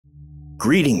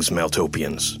Greetings,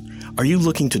 Meltopians. Are you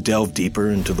looking to delve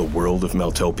deeper into the world of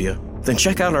Meltopia? Then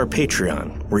check out our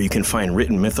Patreon, where you can find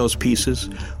written mythos pieces,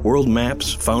 world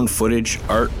maps, found footage,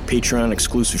 art,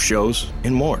 Patreon-exclusive shows,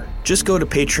 and more. Just go to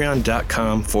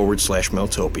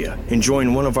patreon.com/Meltopia and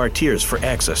join one of our tiers for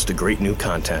access to great new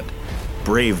content.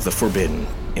 Brave the forbidden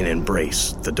and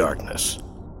embrace the darkness.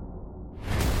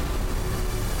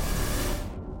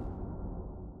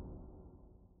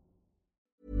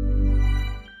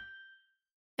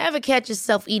 Ever catch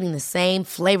yourself eating the same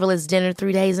flavorless dinner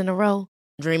 3 days in a row?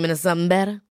 Dreaming of something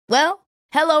better? Well,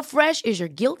 HelloFresh is your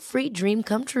guilt-free dream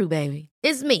come true, baby.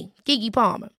 It's me, Keke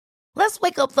Palmer. Let's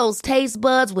wake up those taste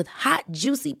buds with hot,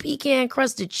 juicy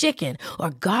pecan-crusted chicken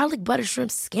or garlic butter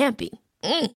shrimp scampi.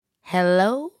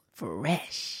 Hello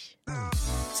Fresh.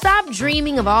 Stop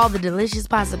dreaming of all the delicious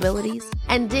possibilities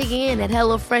and dig in at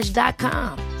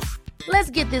HelloFresh.com. Let's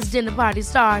get this dinner party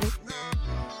started.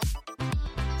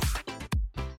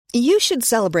 You should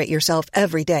celebrate yourself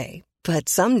every day, but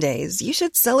some days you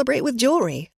should celebrate with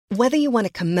jewelry. Whether you want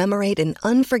to commemorate an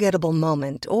unforgettable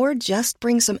moment or just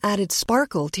bring some added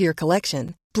sparkle to your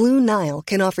collection, Blue Nile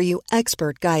can offer you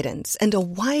expert guidance and a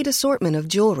wide assortment of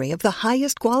jewelry of the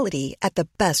highest quality at the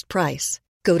best price.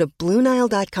 Go to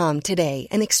BlueNile.com today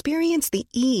and experience the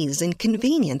ease and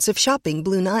convenience of shopping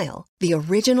Blue Nile, the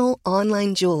original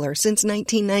online jeweler since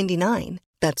 1999.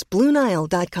 That's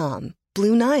BlueNile.com.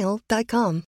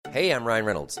 BlueNile.com. Hey, I'm Ryan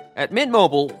Reynolds. At Mint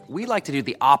Mobile, we like to do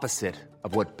the opposite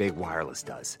of what Big Wireless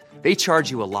does. They charge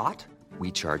you a lot,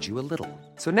 we charge you a little.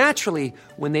 So naturally,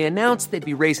 when they announced they'd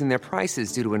be raising their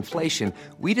prices due to inflation,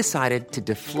 we decided to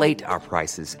deflate our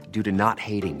prices due to not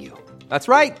hating you. That's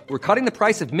right. We're cutting the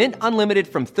price of Mint Unlimited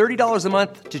from $30 a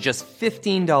month to just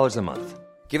 $15 a month.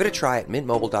 Give it a try at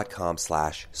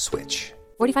mintmobile.com/switch.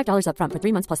 $45 up front for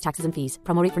 3 months plus taxes and fees.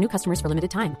 Promo rate for new customers for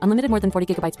limited time. Unlimited more than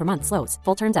 40 gigabytes per month. Slows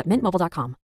full terms at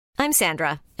mintmobile.com. I'm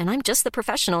Sandra, and I'm just the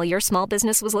professional your small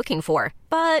business was looking for.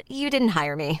 But you didn't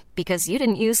hire me because you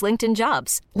didn't use LinkedIn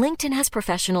Jobs. LinkedIn has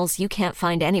professionals you can't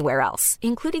find anywhere else,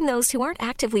 including those who aren't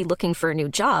actively looking for a new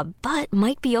job, but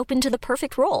might be open to the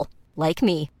perfect role, like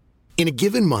me. In a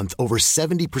given month, over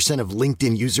 70% of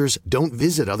LinkedIn users don't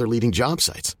visit other leading job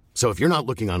sites. So if you're not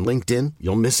looking on LinkedIn,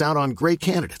 you'll miss out on great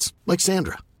candidates like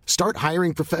Sandra. Start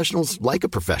hiring professionals like a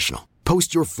professional.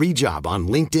 Post your free job on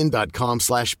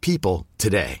linkedin.com/people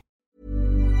today.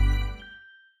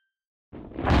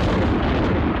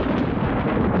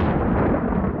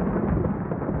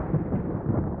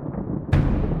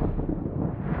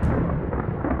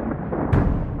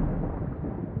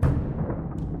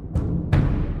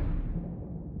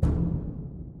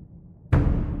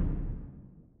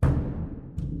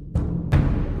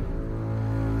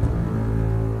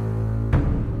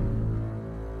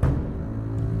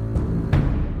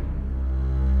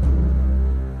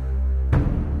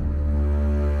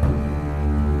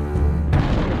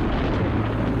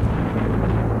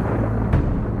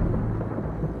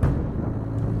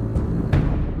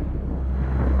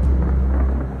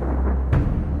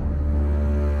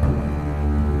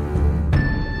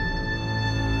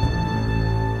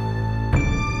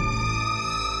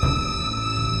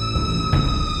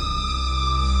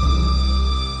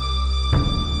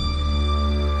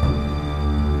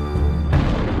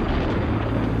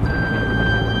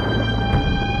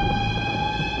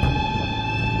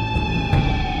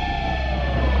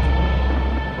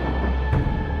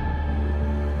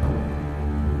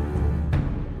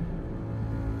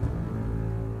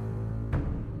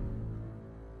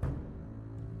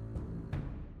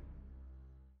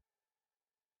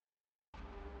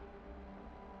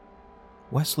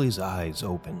 Wesley's eyes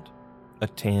opened, a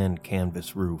tan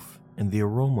canvas roof and the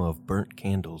aroma of burnt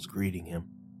candles greeting him.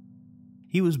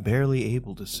 He was barely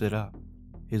able to sit up,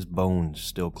 his bones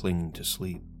still clinging to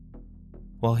sleep.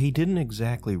 While he didn't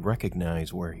exactly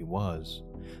recognize where he was,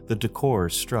 the decor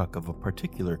struck of a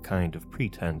particular kind of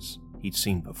pretense he'd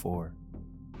seen before.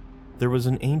 There was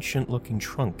an ancient-looking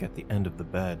trunk at the end of the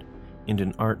bed and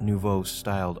an Art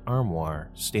Nouveau-styled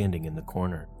armoire standing in the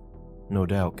corner, no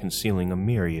doubt concealing a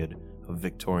myriad of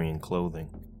Victorian clothing.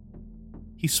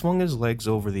 He swung his legs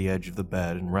over the edge of the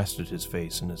bed and rested his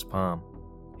face in his palm.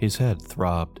 His head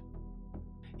throbbed.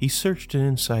 He searched an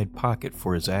inside pocket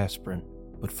for his aspirin,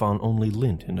 but found only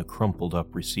lint and a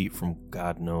crumpled-up receipt from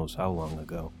God knows how long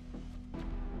ago.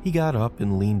 He got up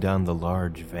and leaned on the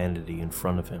large vanity in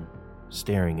front of him,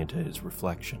 staring into his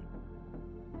reflection.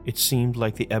 It seemed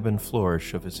like the ebb and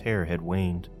flourish of his hair had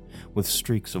waned, with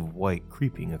streaks of white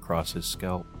creeping across his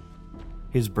scalp.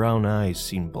 His brown eyes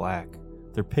seemed black,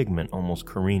 their pigment almost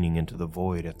careening into the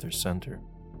void at their center.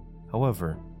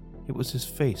 However, it was his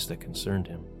face that concerned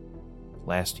him.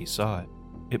 Last he saw it,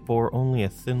 It bore only a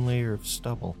thin layer of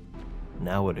stubble.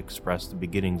 Now it expressed the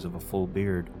beginnings of a full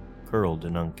beard, curled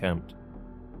and unkempt.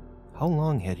 How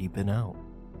long had he been out?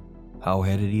 How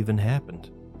had it even happened?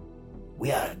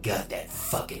 We oughta gut that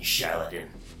fucking charlatan.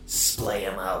 Splay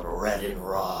him out red and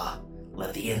raw.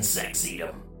 Let the insects eat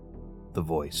him. The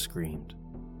voice screamed.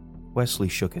 Wesley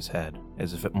shook his head,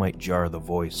 as if it might jar the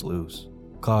voice loose,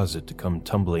 cause it to come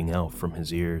tumbling out from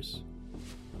his ears.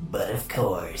 But of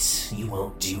course, you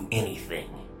won't do anything,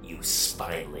 you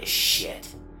spineless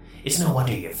shit. It's no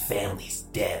wonder your family's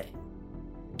dead.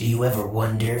 Do you ever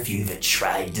wonder if you even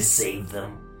tried to save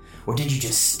them? Or did you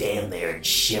just stand there and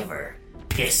shiver,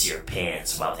 piss your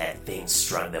pants while that thing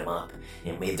strung them up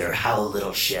and made their hollow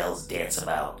little shells dance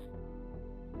about?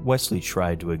 Wesley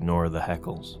tried to ignore the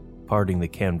heckles, parting the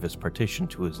canvas partition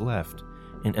to his left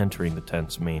and entering the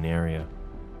tent's main area.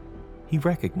 He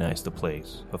recognized the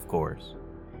place, of course.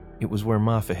 It was where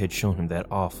Moffat had shown him that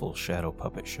awful shadow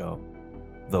puppet show,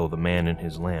 though the man and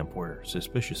his lamp were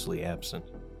suspiciously absent.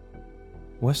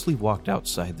 Wesley walked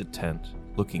outside the tent,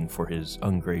 looking for his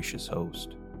ungracious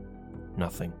host.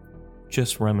 Nothing.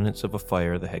 Just remnants of a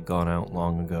fire that had gone out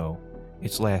long ago,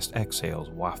 its last exhales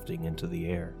wafting into the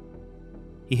air.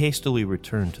 He hastily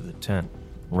returned to the tent,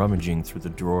 rummaging through the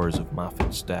drawers of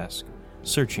Moffat's desk,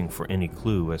 searching for any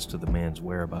clue as to the man's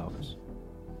whereabouts.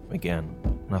 Again,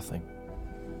 nothing.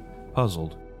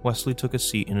 Puzzled, Wesley took a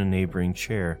seat in a neighboring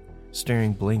chair,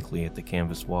 staring blankly at the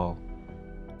canvas wall.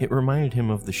 It reminded him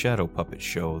of the shadow puppet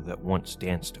show that once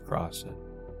danced across it.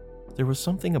 There was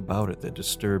something about it that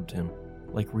disturbed him,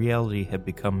 like reality had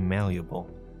become malleable,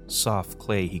 soft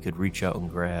clay he could reach out and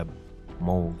grab,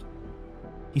 mold.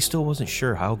 He still wasn't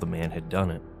sure how the man had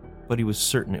done it, but he was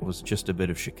certain it was just a bit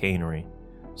of chicanery,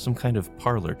 some kind of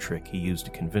parlor trick he used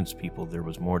to convince people there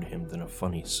was more to him than a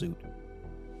funny suit.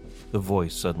 The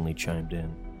voice suddenly chimed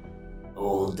in.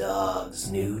 Old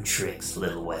dogs, new tricks,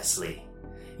 little Wesley.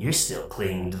 You're still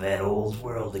clinging to that old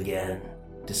world again,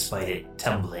 despite it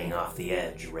tumbling off the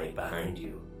edge right behind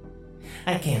you.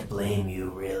 I can't blame you,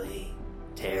 really.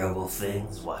 Terrible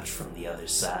things watch from the other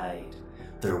side,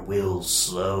 their wills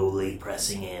slowly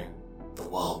pressing in, the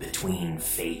wall between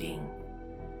fading.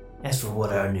 As for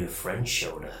what our new friend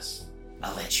showed us,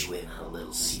 I'll let you in on a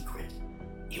little secret.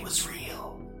 It was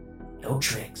real. No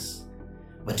tricks.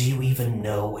 But do you even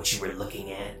know what you were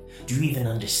looking at? Do you even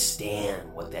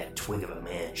understand what that twig of a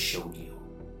man showed you?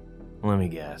 Let me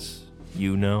guess.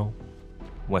 You know?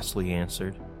 Wesley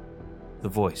answered. The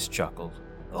voice chuckled.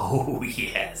 Oh,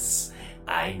 yes.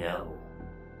 I know.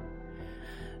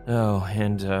 Oh,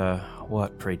 and,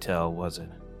 what, pray tell, was it?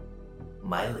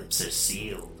 My lips are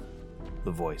sealed,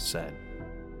 the voice said.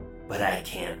 But I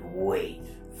can't wait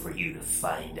for you to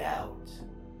find out.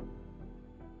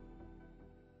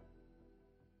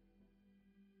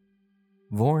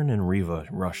 Voren and Riva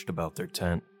rushed about their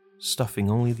tent, stuffing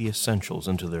only the essentials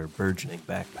into their burgeoning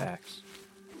backpacks.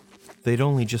 They'd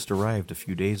only just arrived a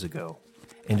few days ago,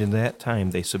 and in that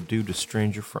time they subdued a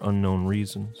stranger for unknown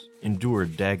reasons,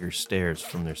 endured dagger stares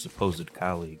from their supposed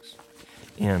colleagues,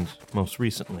 and, most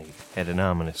recently, had an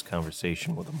ominous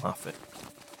conversation with a Moffat.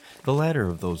 The latter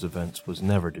of those events was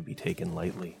never to be taken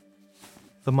lightly.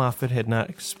 The Moffat had not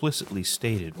explicitly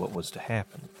stated what was to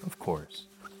happen, of course.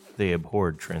 They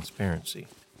abhorred transparency.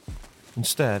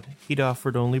 Instead, he'd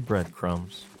offered only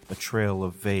breadcrumbs, a trail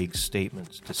of vague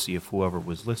statements to see if whoever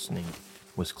was listening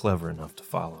was clever enough to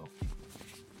follow.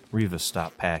 Riva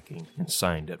stopped packing and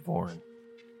signed at Voren.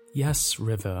 Yes,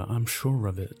 Riva, I'm sure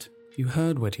of it. You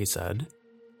heard what he said.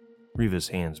 Riva's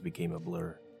hands became a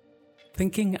blur.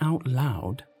 Thinking out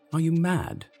loud? Are you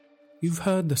mad? You've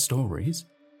heard the stories.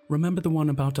 Remember the one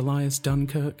about Elias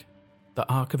Dunkirk? The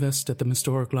archivist at the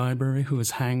Historic Library who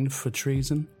was hanged for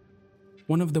treason?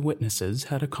 One of the witnesses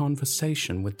had a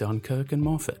conversation with Dunkirk and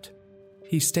Moffat.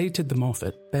 He stated the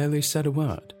Moffat barely said a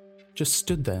word, just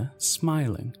stood there,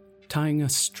 smiling, tying a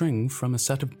string from a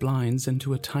set of blinds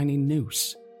into a tiny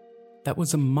noose. That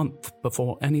was a month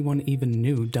before anyone even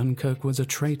knew Dunkirk was a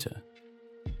traitor.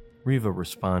 Riva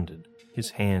responded, his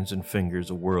hands and fingers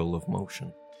a whirl of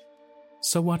motion.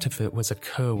 So what if it was a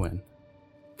Kerwin?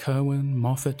 Kerwin,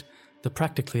 Moffat, they're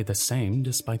practically the same,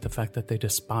 despite the fact that they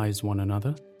despise one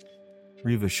another.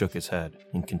 Riva shook his head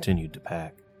and continued to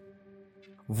pack.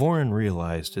 Voren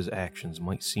realized his actions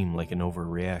might seem like an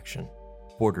overreaction,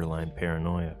 borderline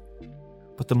paranoia.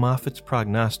 But the Moffat's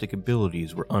prognostic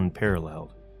abilities were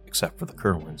unparalleled, except for the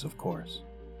Kerwins, of course.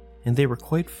 And they were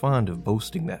quite fond of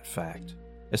boasting that fact,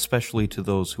 especially to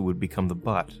those who would become the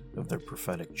butt of their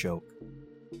prophetic joke.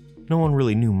 No one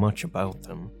really knew much about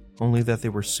them, only that they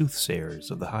were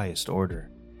soothsayers of the highest order,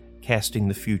 casting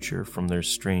the future from their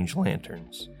strange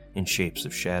lanterns in shapes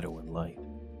of shadow and light.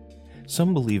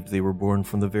 Some believed they were born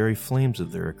from the very flames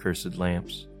of their accursed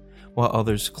lamps, while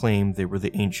others claimed they were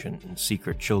the ancient and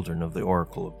secret children of the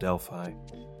Oracle of Delphi.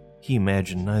 He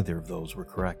imagined neither of those were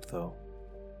correct, though.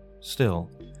 Still,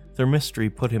 their mystery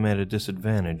put him at a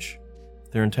disadvantage.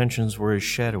 Their intentions were as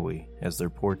shadowy as their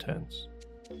portents.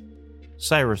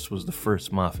 Cyrus was the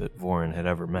first Moffat Vorin had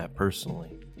ever met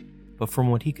personally, but from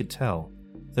what he could tell,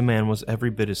 the man was every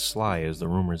bit as sly as the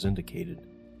rumors indicated.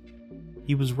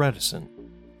 He was reticent,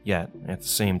 yet, at the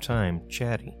same time,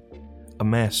 chatty, a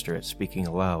master at speaking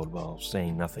aloud while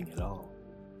saying nothing at all.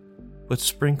 But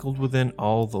sprinkled within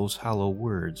all those hollow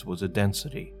words was a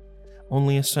density,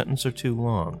 only a sentence or two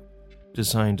long,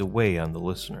 designed to weigh on the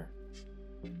listener.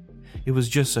 It was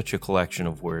just such a collection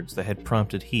of words that had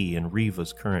prompted he and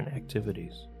Riva's current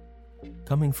activities.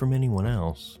 Coming from anyone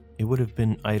else, it would have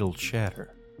been idle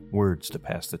chatter, words to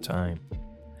pass the time.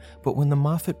 But when the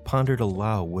Moffat pondered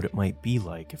aloud what it might be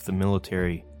like if the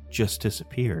military just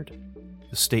disappeared,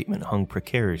 the statement hung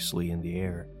precariously in the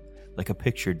air, like a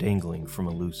picture dangling from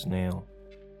a loose nail.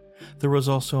 There was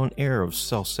also an air of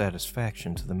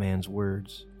self-satisfaction to the man's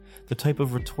words, the type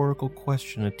of rhetorical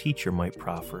question a teacher might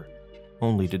proffer,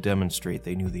 only to demonstrate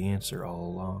they knew the answer all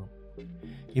along.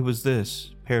 It was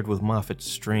this, paired with Moffat's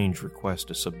strange request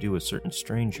to subdue a certain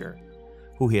stranger,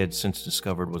 who he had since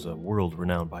discovered was a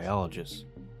world-renowned biologist,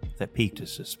 that piqued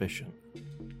his suspicion.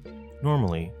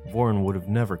 Normally, Vorin would have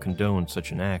never condoned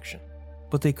such an action,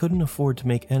 but they couldn't afford to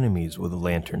make enemies with a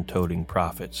lantern-toting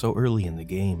prophet so early in the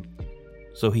game,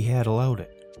 so he had allowed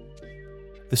it.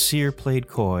 The seer played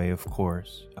coy, of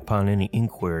course, upon any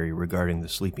inquiry regarding the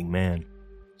sleeping man,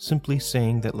 simply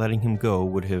saying that letting him go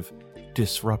would have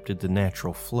disrupted the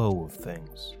natural flow of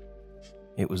things.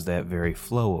 It was that very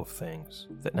flow of things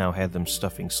that now had them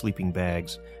stuffing sleeping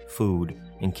bags, food,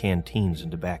 and canteens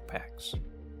into backpacks.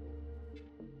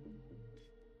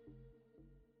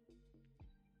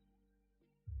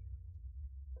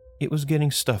 It was getting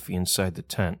stuffy inside the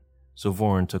tent, so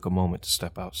Vorin took a moment to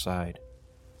step outside.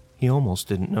 He almost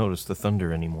didn't notice the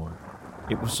thunder anymore.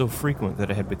 It was so frequent that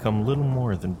it had become little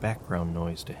more than background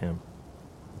noise to him.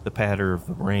 The patter of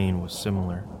the rain was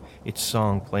similar, its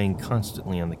song playing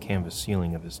constantly on the canvas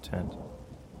ceiling of his tent.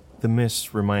 The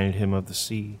mists reminded him of the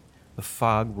sea, the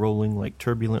fog rolling like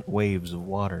turbulent waves of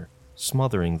water,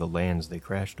 smothering the lands they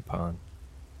crashed upon.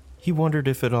 He wondered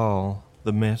if at all,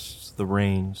 the mists, the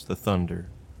rains, the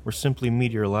thunder, were simply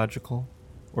meteorological,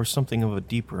 or something of a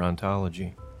deeper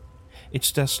ontology.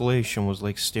 Its desolation was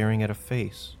like staring at a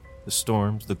face, the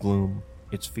storms, the gloom,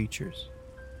 its features.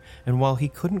 And while he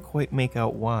couldn't quite make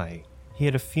out why, he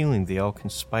had a feeling they all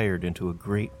conspired into a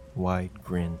great, wide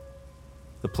grin.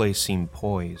 The place seemed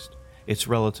poised, its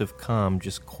relative calm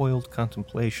just coiled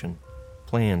contemplation,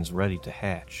 plans ready to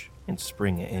hatch and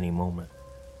spring at any moment.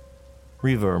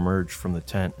 Riva emerged from the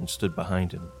tent and stood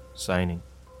behind him, signing.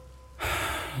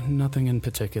 Nothing in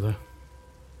particular.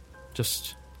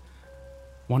 Just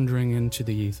wandering into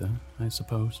the ether, I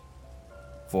suppose.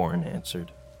 Vorin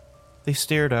answered. They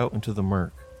stared out into the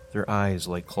murk, their eyes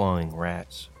like clawing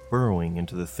rats, burrowing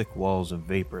into the thick walls of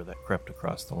vapor that crept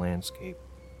across the landscape.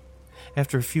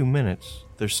 After a few minutes,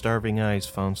 their starving eyes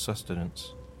found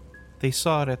sustenance. They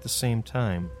saw it at the same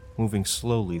time, moving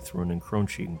slowly through an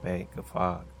encroaching bank of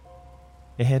fog.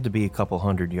 It had to be a couple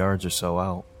 100 yards or so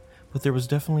out, but there was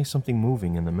definitely something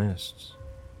moving in the mists.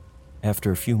 After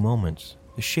a few moments,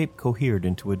 the shape cohered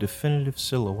into a definitive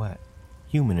silhouette,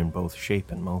 human in both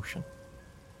shape and motion.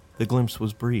 The glimpse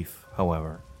was brief,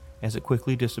 however, as it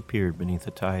quickly disappeared beneath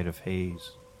a tide of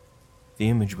haze. The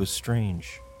image was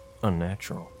strange,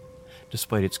 unnatural,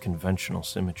 despite its conventional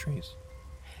symmetries.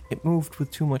 It moved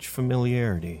with too much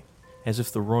familiarity, as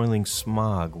if the roiling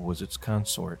smog was its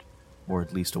consort, or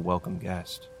at least a welcome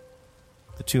guest.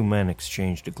 The two men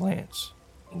exchanged a glance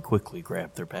and quickly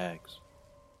grabbed their bags.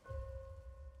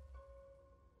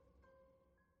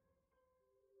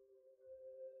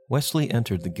 Wesley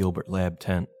entered the Gilbert Lab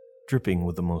tent, dripping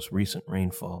with the most recent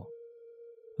rainfall.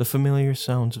 The familiar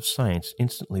sounds of science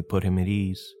instantly put him at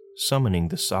ease, summoning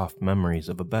the soft memories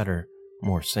of a better,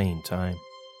 more sane time.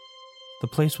 The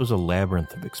place was a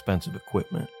labyrinth of expensive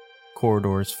equipment,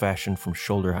 corridors fashioned from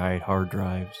shoulder-height hard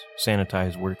drives,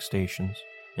 sanitized workstations,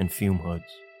 and fume hoods.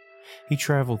 He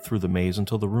traveled through the maze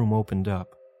until the room opened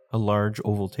up, a large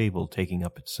oval table taking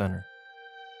up its center.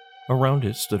 Around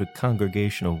it stood a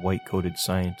congregation of white-coated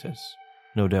scientists,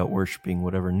 no doubt worshipping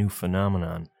whatever new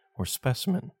phenomenon or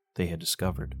specimen they had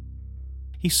discovered.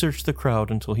 He searched the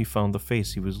crowd until he found the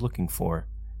face he was looking for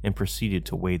and proceeded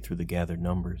to wade through the gathered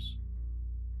numbers.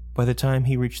 By the time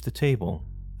he reached the table,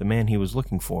 the man he was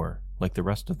looking for, like the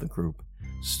rest of the group,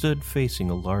 stood facing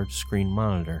a large screen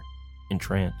monitor,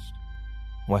 entranced.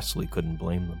 Wesley couldn't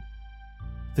blame them.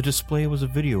 The display was a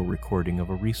video recording of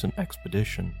a recent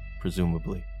expedition,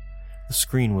 presumably. The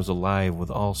screen was alive with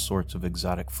all sorts of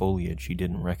exotic foliage he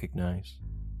didn't recognize.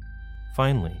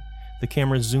 Finally, the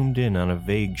camera zoomed in on a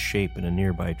vague shape in a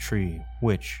nearby tree,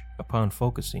 which, upon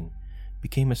focusing,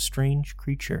 became a strange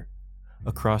creature,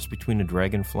 a cross between a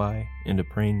dragonfly and a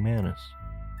praying mantis.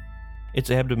 Its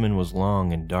abdomen was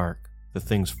long and dark, the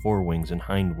thing's forewings and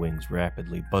hind wings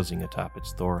rapidly buzzing atop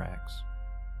its thorax.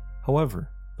 However,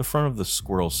 the front of the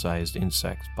squirrel-sized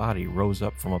insect's body rose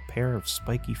up from a pair of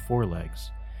spiky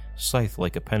forelegs,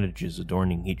 scythe-like appendages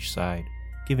adorning each side,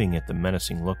 giving it the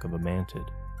menacing look of a mantid.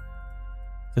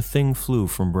 The thing flew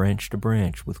from branch to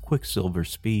branch with quicksilver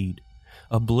speed,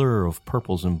 a blur of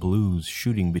purples and blues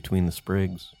shooting between the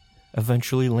sprigs,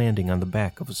 eventually landing on the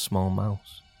back of a small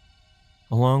mouse.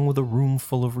 Along with a room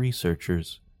full of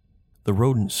researchers, the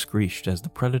rodent screeched as the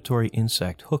predatory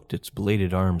insect hooked its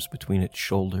bladed arms between its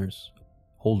shoulders,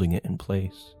 holding it in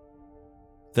place.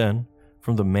 Then,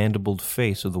 from the mandibled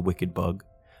face of the wicked bug,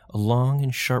 a long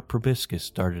and sharp proboscis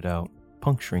darted out,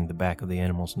 puncturing the back of the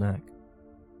animal's neck.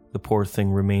 The poor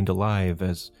thing remained alive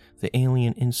as the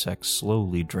alien insect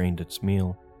slowly drained its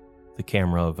meal, the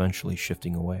camera eventually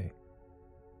shifting away.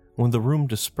 When the room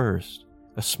dispersed,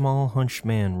 a small hunched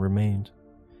man remained.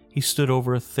 He stood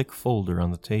over a thick folder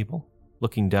on the table,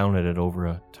 looking down at it over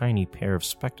a tiny pair of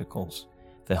spectacles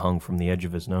that hung from the edge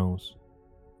of his nose.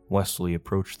 Wesley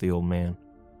approached the old man.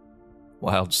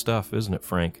 "Wild stuff, isn't it,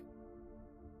 Frank?"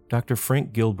 Dr.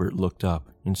 Frank Gilbert looked up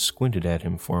and squinted at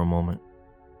him for a moment.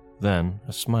 Then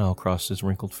a smile crossed his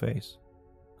wrinkled face.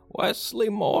 "Wesley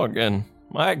Morgan.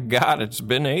 My God, it's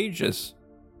been ages."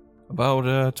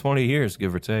 "About 20 years,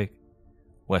 give or take,"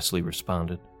 Wesley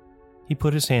responded. He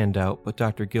put his hand out, but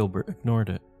Dr. Gilbert ignored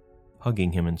it,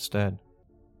 hugging him instead.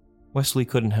 Wesley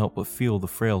couldn't help but feel the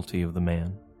frailty of the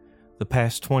man. The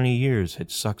past 20 years had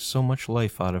sucked so much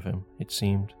life out of him, it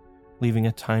seemed, leaving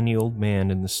a tiny old man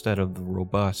in the stead of the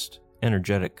robust,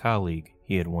 energetic colleague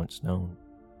he had once known.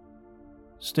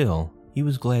 Still, he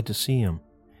was glad to see him,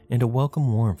 and a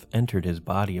welcome warmth entered his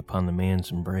body upon the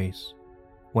man's embrace.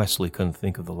 Wesley couldn't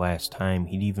think of the last time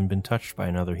he'd even been touched by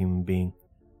another human being,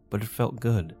 but it felt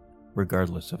good,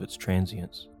 regardless of its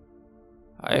transience.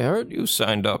 "I heard you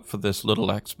signed up for this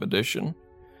little expedition.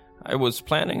 I was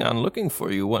planning on looking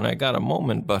for you when I got a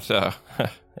moment, but,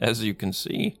 as you can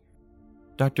see..."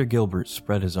 Dr. Gilbert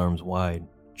spread his arms wide,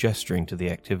 gesturing to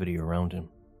the activity around him.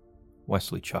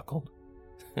 Wesley chuckled.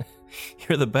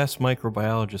 "You're the best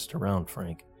microbiologist around,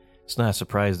 Frank. It's not a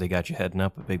surprise they got you heading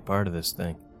up a big part of this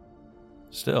thing.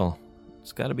 Still,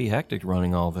 it's got to be hectic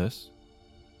running all this."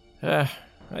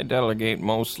 I delegate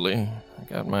mostly. I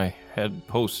got my head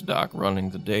postdoc running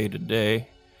the day-to-day.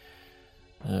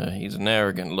 He's an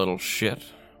arrogant little shit,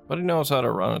 but he knows how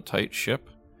to run a tight ship.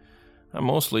 I'm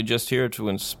mostly just here to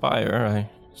inspire, I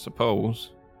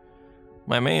suppose.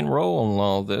 My main role in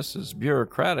all this is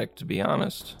bureaucratic, to be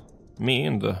honest. Me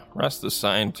and the rest of the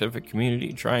scientific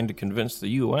community trying to convince the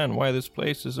UN why this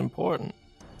place is important.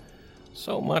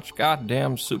 So much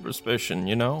goddamn superstition,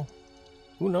 you know?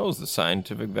 Who knows the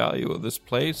scientific value of this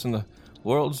place, and the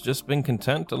world's just been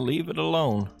content to leave it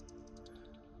alone.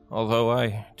 Although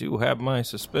I do have my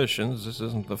suspicions, this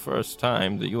isn't the first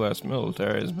time the U.S.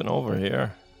 military has been over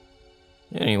here.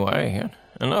 Anyway,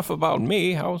 enough about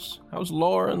me. How's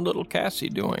Laura and little Cassie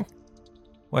doing?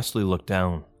 Wesley looked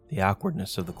down, the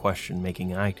awkwardness of the question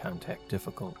making eye contact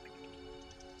difficult.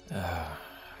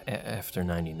 After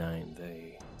 99,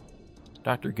 they...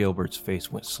 Dr. Gilbert's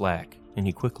face went slack, and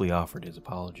he quickly offered his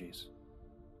apologies.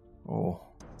 Oh,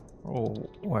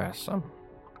 Wes, I'm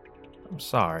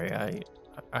sorry,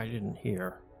 I didn't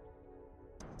hear.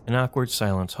 An awkward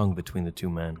silence hung between the two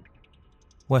men.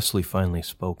 Wesley finally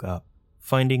spoke up,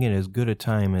 finding it as good a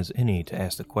time as any to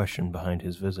ask the question behind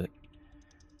his visit.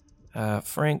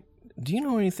 Frank, do you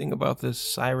know anything about this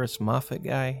Cyrus Moffat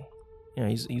guy? You know,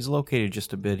 he's located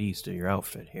just a bit east of your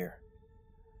outfit here.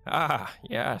 Ah,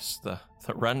 yes, the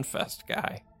Renfest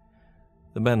guy.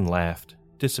 The men laughed,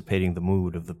 dissipating the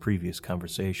mood of the previous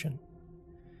conversation.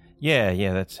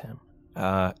 Yeah, that's him.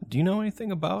 Do you know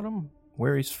anything about him?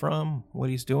 Where he's from? What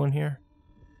he's doing here?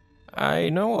 I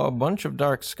know a bunch of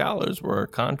dark scholars were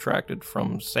contracted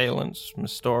from Salence,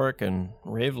 Mystoric, and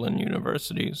Ravelin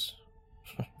universities.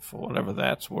 For whatever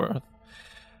that's worth.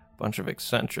 Bunch of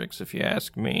eccentrics, if you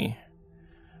ask me.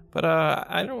 But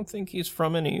I don't think he's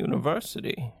from any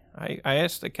university. I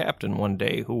asked the captain one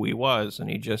day who he was, and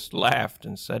he just laughed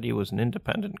and said he was an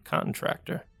independent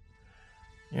contractor.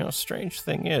 You know, strange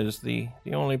thing is, the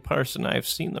only person I've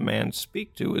seen the man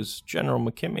speak to is General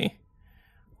McKimmy,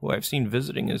 who I've seen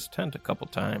visiting his tent a couple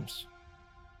times.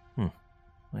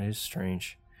 That is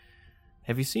strange.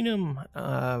 Have you seen him?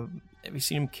 Have you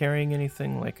seen him carrying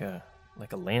anything like a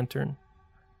lantern?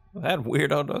 That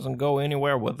weirdo doesn't go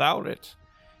anywhere without it,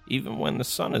 even when the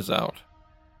sun is out.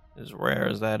 As rare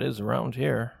as that is around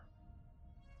here.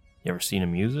 You ever seen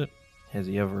him use it? Has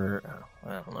he ever,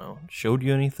 showed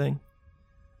you anything?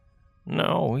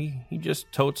 No, he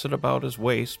just totes it about his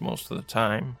waist most of the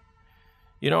time.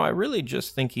 You know, I really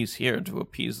just think he's here to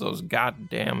appease those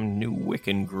goddamn new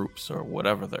Wiccan groups, or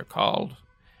whatever they're called.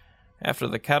 After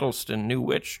the Kettleston New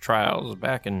Witch trials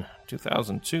back in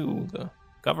 2002, the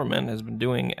government has been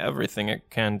doing everything it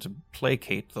can to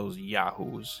placate those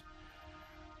yahoos.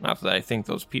 Not that I think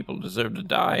those people deserve to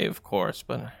die, of course,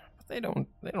 but they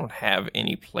don't have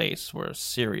any place where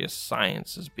serious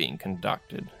science is being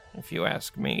conducted, if you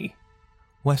ask me.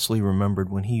 Wesley remembered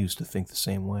when he used to think the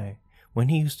same way, when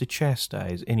he used to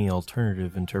chastise any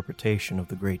alternative interpretation of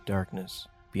the Great Darkness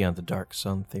beyond the Dark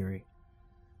Sun theory.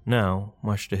 Now,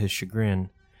 much to his chagrin,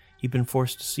 he'd been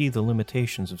forced to see the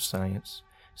limitations of science,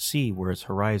 see where its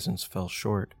horizons fell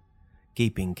short,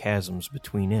 gaping chasms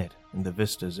between it and the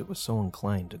vistas it was so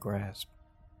inclined to grasp.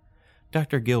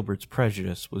 Dr. Gilbert's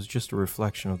prejudice was just a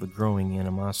reflection of the growing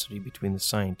animosity between the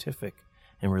scientific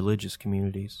and religious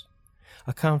communities,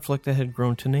 a conflict that had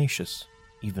grown tenacious,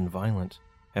 even violent,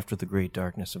 after the Great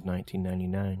Darkness of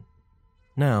 1999.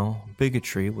 Now,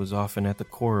 bigotry was often at the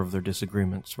core of their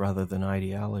disagreements rather than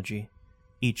ideology,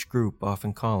 each group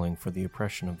often calling for the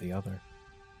oppression of the other.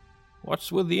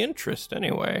 What's with the interest,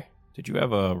 anyway? Did you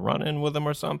have a run-in with him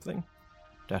or something?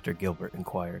 Dr. Gilbert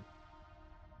inquired.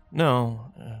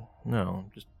 No,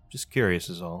 just curious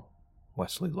is all,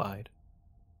 Wesley lied.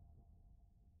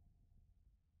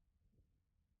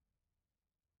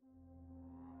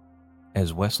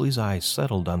 As Wesley's eyes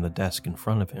settled on the desk in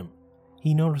front of him,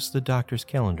 he noticed the doctor's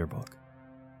calendar book.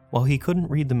 While he couldn't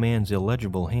read the man's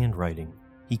illegible handwriting,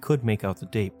 he could make out the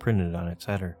date printed on its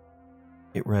header.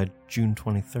 It read June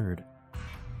 23rd.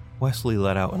 Wesley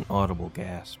let out an audible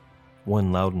gasp,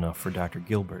 one loud enough for Dr.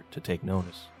 Gilbert to take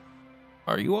notice.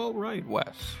 Are you all right,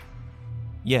 Wes?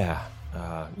 Yeah,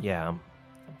 I'm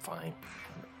fine.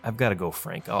 I've got to go,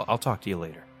 Frank. I'll talk to you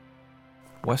later.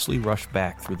 Wesley rushed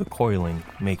back through the coiling,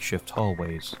 makeshift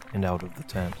hallways and out of the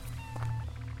tent.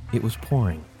 It was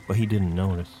pouring, but he didn't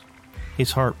notice.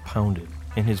 His heart pounded,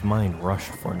 and his mind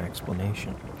rushed for an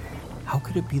explanation. How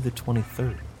could it be the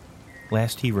 23rd?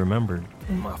 Last he remembered,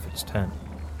 in Moffat's tent,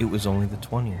 it was only the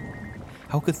 20th.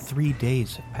 How could 3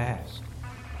 days have passed?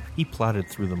 He plodded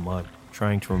through the mud,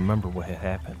 trying to remember what had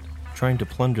happened, trying to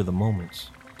plunder the moments,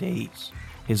 days,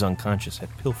 his unconscious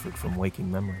had pilfered from waking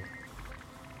memory.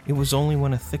 It was only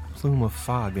when a thick plume of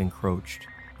fog encroached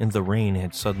and the rain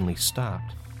had suddenly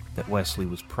stopped that Wesley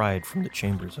was pried from the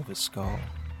chambers of his skull.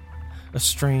 A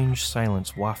strange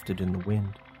silence wafted in the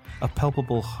wind, a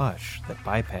palpable hush that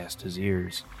bypassed his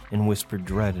ears and whispered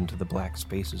dread into the black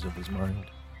spaces of his mind.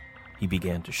 He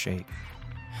began to shake.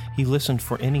 He listened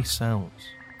for any sounds,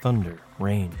 thunder,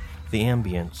 rain, the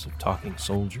ambience of talking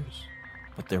soldiers,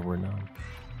 but there were none.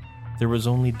 There was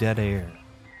only dead air,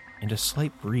 and a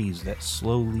slight breeze that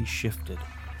slowly shifted,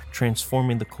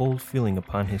 transforming the cold feeling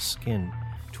upon his skin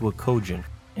to a cogent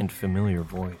and familiar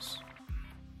voice,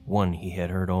 one he had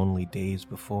heard only days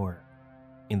before,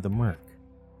 in the murk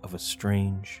of a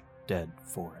strange, dead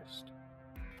forest.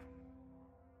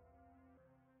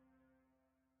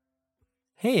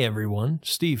 Hey everyone,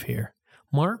 Steve here.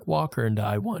 Mark Walker and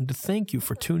I wanted to thank you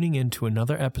for tuning in to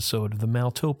another episode of the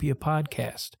Maltopia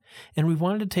podcast, and we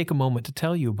wanted to take a moment to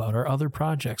tell you about our other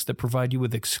projects that provide you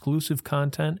with exclusive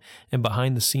content and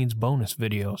behind-the-scenes bonus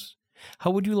videos.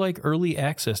 How would you like early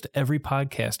access to every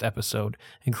podcast episode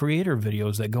and creator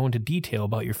videos that go into detail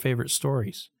about your favorite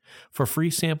stories? For free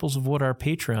samples of what our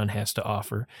Patreon has to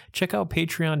offer, check out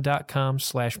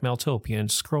patreon.com/Maltopia and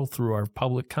scroll through our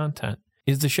public content.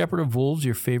 Is The Shepherd of Wolves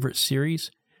your favorite series?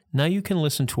 Now you can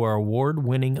listen to our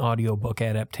award-winning audiobook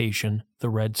adaptation, The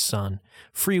Red Sun,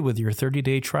 free with your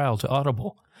 30-day trial to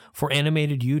Audible. For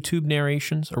animated YouTube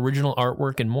narrations, original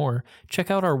artwork, and more, check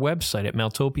out our website at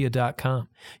maltopia.com.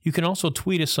 You can also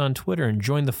tweet us on Twitter and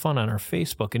join the fun on our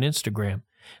Facebook and Instagram.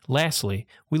 Lastly,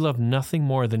 we love nothing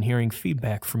more than hearing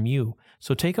feedback from you,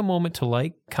 so take a moment to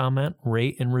like, comment,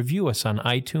 rate, and review us on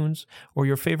iTunes or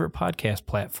your favorite podcast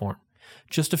platform.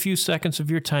 Just a few seconds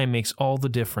of your time makes all the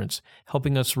difference,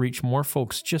 helping us reach more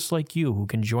folks just like you who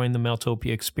can join the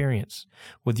Maltopia experience.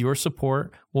 With your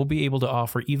support, we'll be able to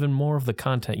offer even more of the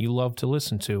content you love to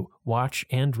listen to, watch,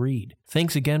 and read.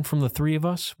 Thanks again from the three of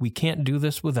us. We can't do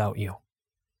this without you.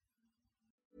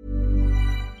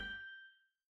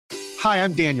 Hi,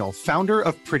 I'm Daniel, founder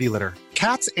of Pretty Litter.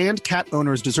 Cats and cat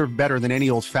owners deserve better than any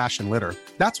old-fashioned litter.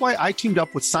 That's why I teamed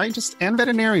up with scientists and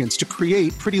veterinarians to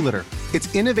create Pretty Litter.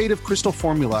 Its innovative crystal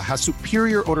formula has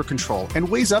superior odor control and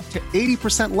weighs up to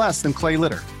 80% less than clay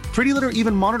litter. Pretty Litter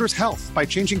even monitors health by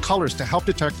changing colors to help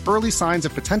detect early signs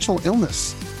of potential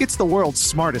illness. It's the world's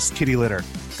smartest kitty litter.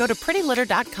 Go to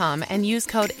prettylitter.com and use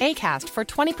code ACAST for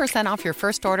 20% off your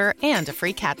first order and a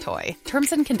free cat toy.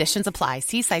 Terms and conditions apply.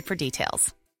 See site for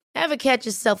details. Ever catch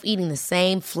yourself eating the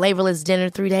same flavorless dinner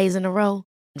 3 days in a row?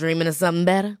 Dreaming of something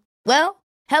better? Well,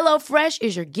 HelloFresh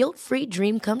is your guilt-free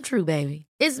dream come true, baby.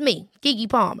 It's me, Keke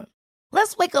Palmer.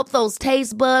 Let's wake up those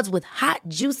taste buds with hot,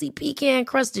 juicy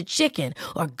pecan-crusted chicken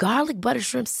or garlic butter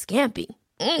shrimp scampi.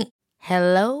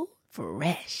 Hello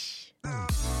Fresh.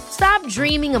 Stop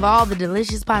dreaming of all the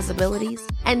delicious possibilities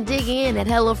and dig in at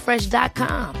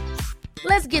HelloFresh.com.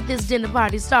 Let's get this dinner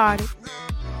party started.